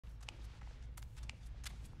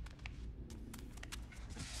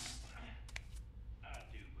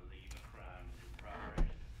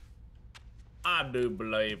I do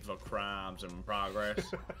believe the crimes in progress.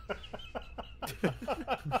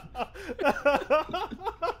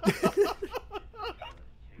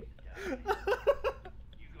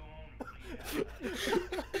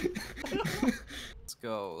 Let's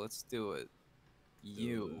go. Let's do it.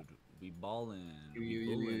 You. Dude, we ballin'.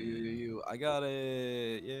 You. I got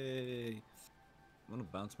it. Yay. I'm gonna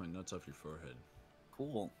bounce my nuts off your forehead.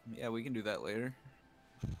 Cool. Yeah, we can do that later.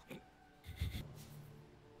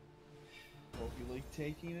 Hope you like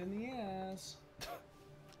taking it in the ass.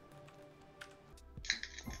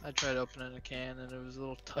 I tried opening a can and it was a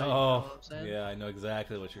little tight. Oh, you know what I'm saying? yeah, I know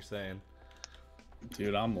exactly what you're saying.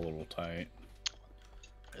 Dude, I'm a little tight.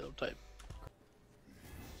 A little tight.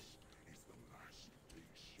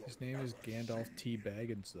 His name is Gandalf T.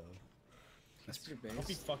 Baggins, though. That's your I hope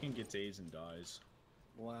he base. fucking gets A's and dies.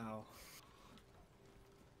 Wow.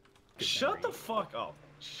 Shut the fuck up.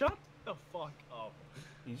 Shut the fuck up.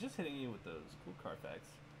 He's just hitting you with those cool Carfax.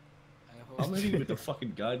 I I'm hitting with the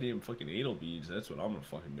fucking goddamn fucking anal beads. That's what I'm gonna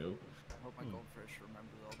fucking do. hope my goldfish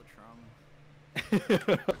remembers all the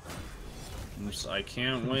trauma. I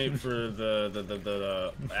can't wait for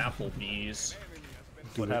the Applebee's.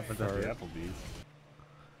 What happens at the Applebee's?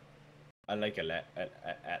 I like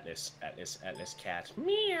Atlas cat.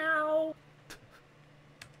 Meow.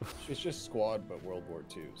 It's just Squad, but World War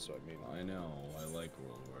II, so I mean... I know, I like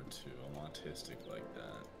World War II. I'm autistic like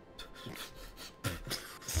that.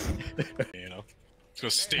 You know, it's gonna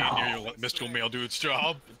stand near your mystical male dude's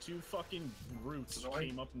job. The two fucking brutes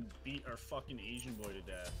came up and beat our fucking Asian boy to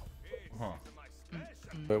death. Huh.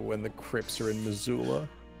 But when the Crips are in Missoula.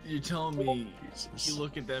 You telling me you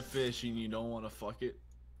look at that fish and you don't want to fuck it?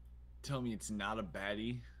 Tell me it's not a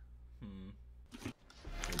baddie?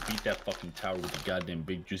 Beat that fucking tower with the goddamn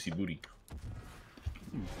big juicy booty.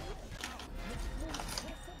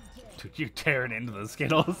 Dude, you're tearing into the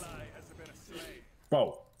Skittles.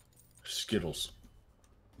 Bro, Skittles.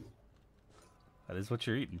 That is what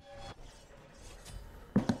you're eating.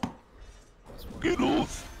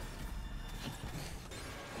 Skittles.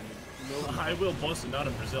 I will bust it out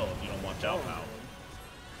in Brazil if you don't watch out now.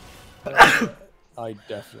 I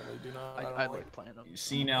definitely do not. I like playing them. You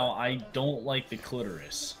see now, I don't like the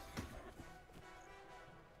clitoris.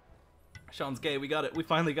 Sean's gay. We got it. We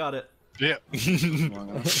finally got it. Yeah.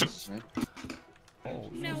 Oh,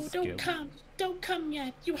 No, don't come. Don't come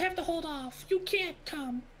yet. You have to hold off. You can't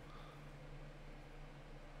come.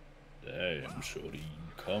 Damn, shorty,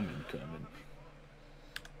 coming.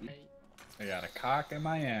 I got a cock in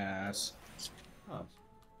my ass. Oh.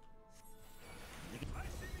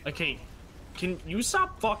 Okay, can you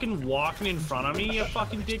stop fucking walking in front of me, you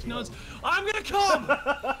fucking dick nuts? I'm gonna come!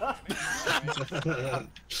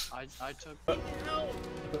 I took.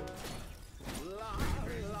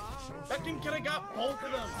 Fucking could have got both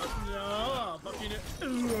of them. Yeah, fucking.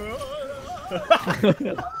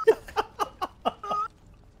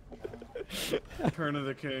 Turn of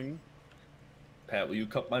the king. Pat, will you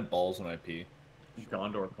cup my balls when I pee?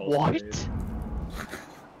 Gondor calls. What?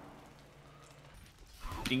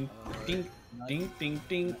 Ding, ding, ding, ding,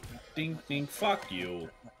 ding, ding, ding. Fuck you.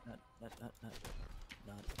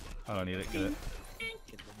 I don't need it. Get it.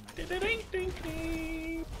 Ding, ding,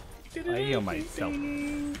 ding. I heal myself.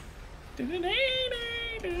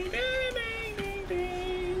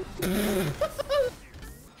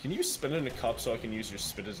 Can you spit in a cup so I can use your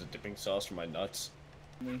spit as a dipping sauce for my nuts?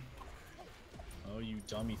 Oh, you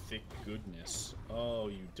dummy thick goodness. Oh,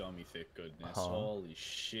 you dummy thick goodness. Holy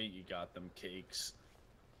shit, you got them cakes.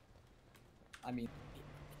 I mean...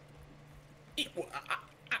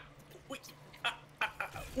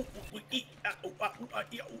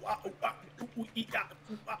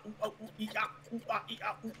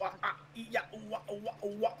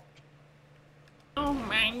 Oh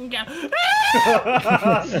my god.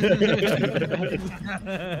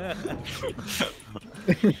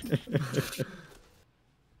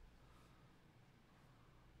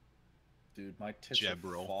 Dude, my tits are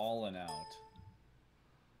falling out.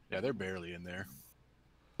 Yeah, they're barely in there.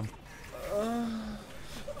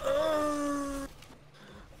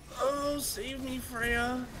 Oh, save me,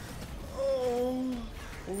 Freya. Oh,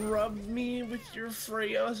 rub me with your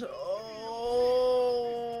Freya. Oh,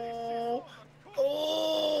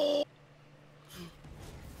 oh,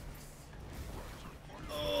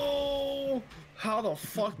 oh. How the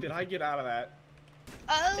fuck did I get out of that?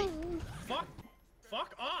 Oh.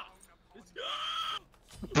 Fuck off.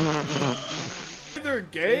 Either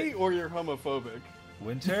gay or you're homophobic.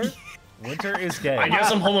 Winter? Winter is gay. I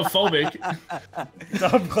guess I'm homophobic. So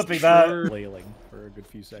I'm clipping that. Flailing for a good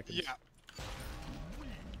few seconds. Yeah.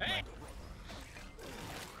 Hey.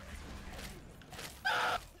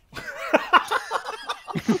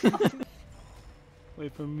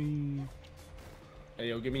 Wait for me. Hey,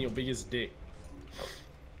 yo, give me your biggest dick.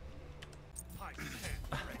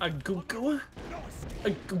 A goo goo. A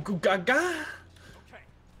goo goo gaga.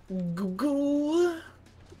 Goo goo.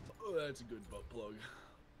 Oh, that's a good butt plug.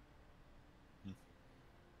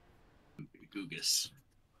 Googus.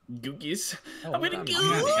 Googies. Oh, I'm gonna I'm go.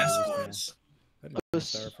 happy Yes, for this boys. man. I didn't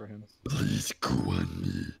star for him. Please go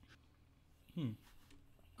on me.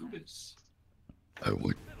 Googus. I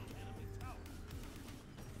would.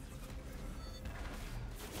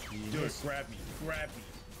 Do it. Grab me. Grab me.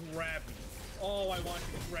 Grab me. Oh, I want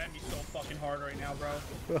you to grab me so fucking hard right now, bro.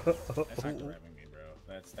 That's not grabbing me, bro.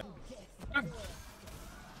 That's that.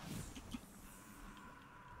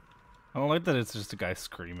 I don't like that it's just a guy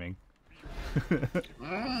screaming.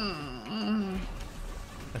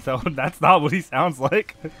 That's not what he sounds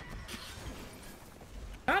like.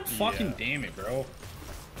 God fucking damn it, bro.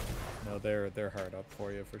 No, they're hard up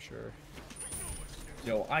for you for sure.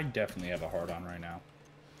 Yo, I definitely have a hard on right now.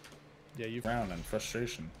 Yeah, you've Frown and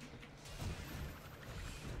frustration.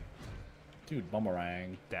 Dude,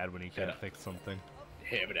 boomerang. Dad when he can't fix something.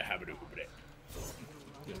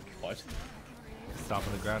 What?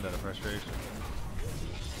 Stomping the ground out of frustration.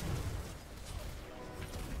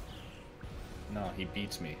 No, he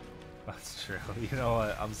beats me. That's true. You know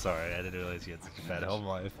what? I'm sorry. I didn't realize you had such a bad home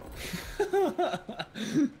life.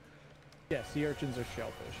 yeah, sea urchins are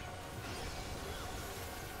shellfish.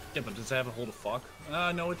 Yeah, but does it have a hold of fuck?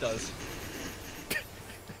 No, it does.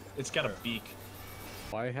 It's got a beak.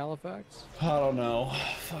 Why Halifax? I don't know.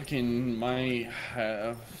 Fucking my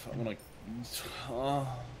have. I'm like.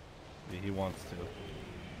 He wants to.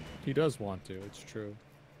 He does want to. It's true.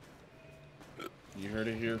 You heard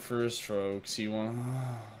it here first, folks. He want.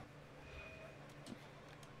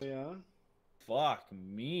 Yeah. Fuck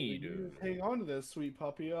me, dude. You hang on to this, sweet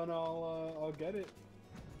puppy, and I'll get it.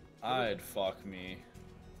 I'd fuck me.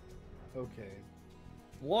 Okay.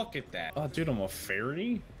 Look at that. Oh, dude, I'm a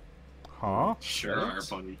fairy? Huh? Sure,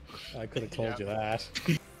 buddy. I could have told you that.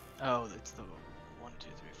 Oh, it's the 1, 2,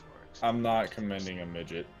 3, 4. I'm not commending a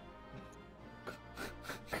midget.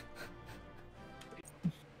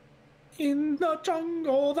 In the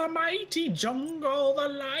jungle, the mighty jungle, the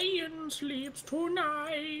lion sleeps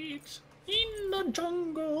tonight. In the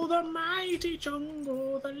jungle, the mighty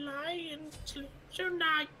jungle, the lion sleeps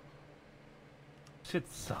tonight. Shit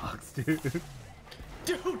sucks, dude.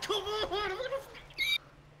 Dude, come on!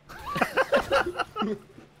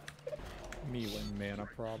 Me when mana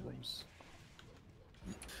problems.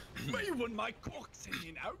 Me when my cock's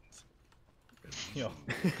hanging out. Yo.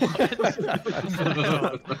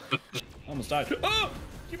 Almost died. Oh!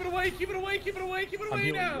 Keep it away, keep it away, keep it away, keep it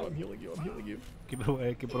away now! I'm healing you, I'm healing you. Keep it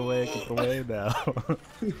away, keep it away, keep it away now.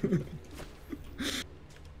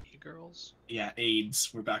 Hey, girls. Yeah,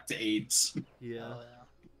 AIDS. We're back to AIDS. Yeah. Oh, yeah.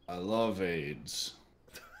 I love AIDS.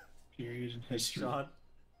 Period in history.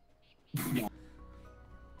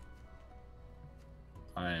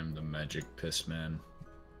 I am the magic piss man.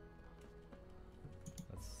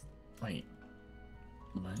 Wait.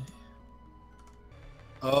 What?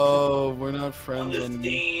 Oh, we're not friends anymore.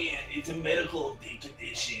 Understand, it's a medical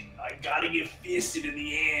condition. I gotta get fisted in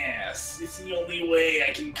the ass. It's the only way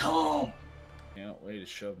I can come. Can't wait to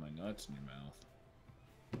shove my nuts in your mouth.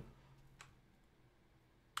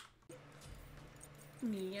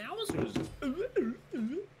 Meows.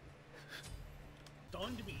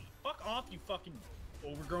 Done to me. Fuck off, you fucking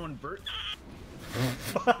overgrown bird.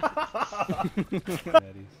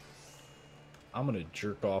 I'm gonna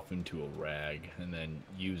jerk off into a rag and then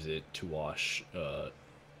use it to wash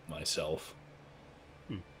myself.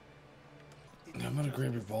 I'm gonna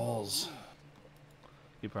grab your balls.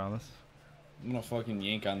 You promise? I'm gonna fucking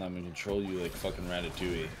yank on them and control you like fucking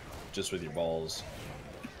Ratatouille. Just with your balls.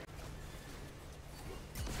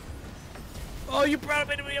 Oh, you brought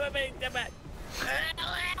me to me.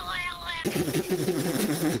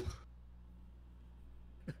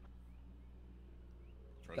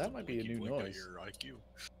 That might be a new noise. Your IQ.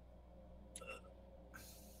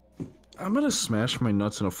 I'm gonna smash my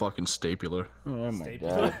nuts in a fucking stapler. Oh my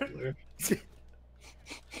god.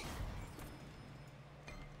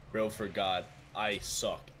 Bro, for God, I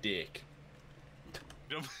suck dick.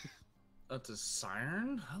 That's a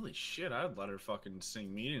siren? Holy shit, I'd let her fucking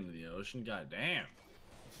sing me into the ocean. God damn.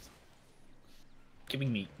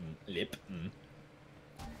 Giving me lip.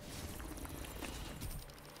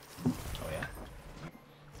 Oh yeah.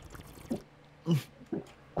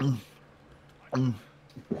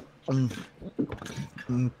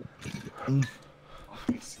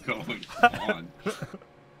 What's going on?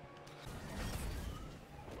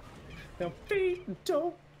 Now feet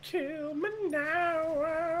don't Kill me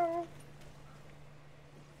now.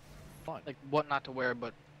 Like what not to wear,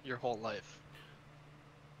 but your whole life.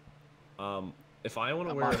 If I want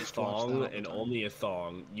to I'm wear a always doing thong that all the and time. only a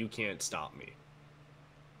thong, you can't stop me.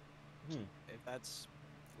 If that's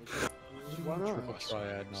Why not? Triple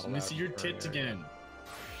triad, not Let me see your allowed in tits current area. again.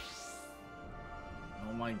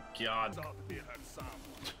 Oh my god.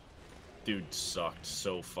 Dude sucked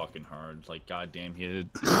so fucking hard. Like, goddamn, he did.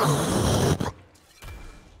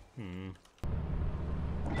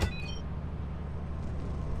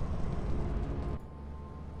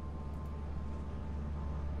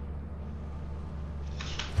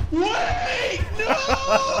 Wait! No!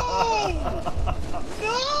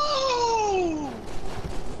 No!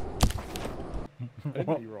 I didn't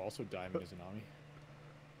know you were also Diamond Izanami.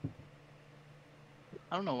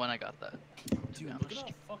 I don't know when I got that. To be Dude, honest. look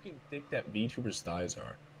at how fucking thick that VTuber's thighs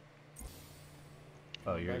are.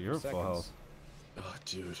 Oh, you're Back for full health. Oh,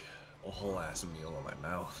 dude. A whole ass meal in my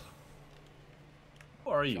mouth. Who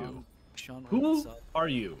are you? Sean Who are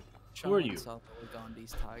you? Who are you?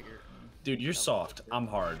 Gandhi's tiger. Dude, you're soft. I'm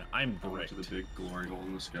hard. I'm I went great. to the big glory hole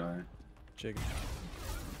in the sky. Chicken.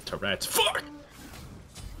 Tourette's. Fuck!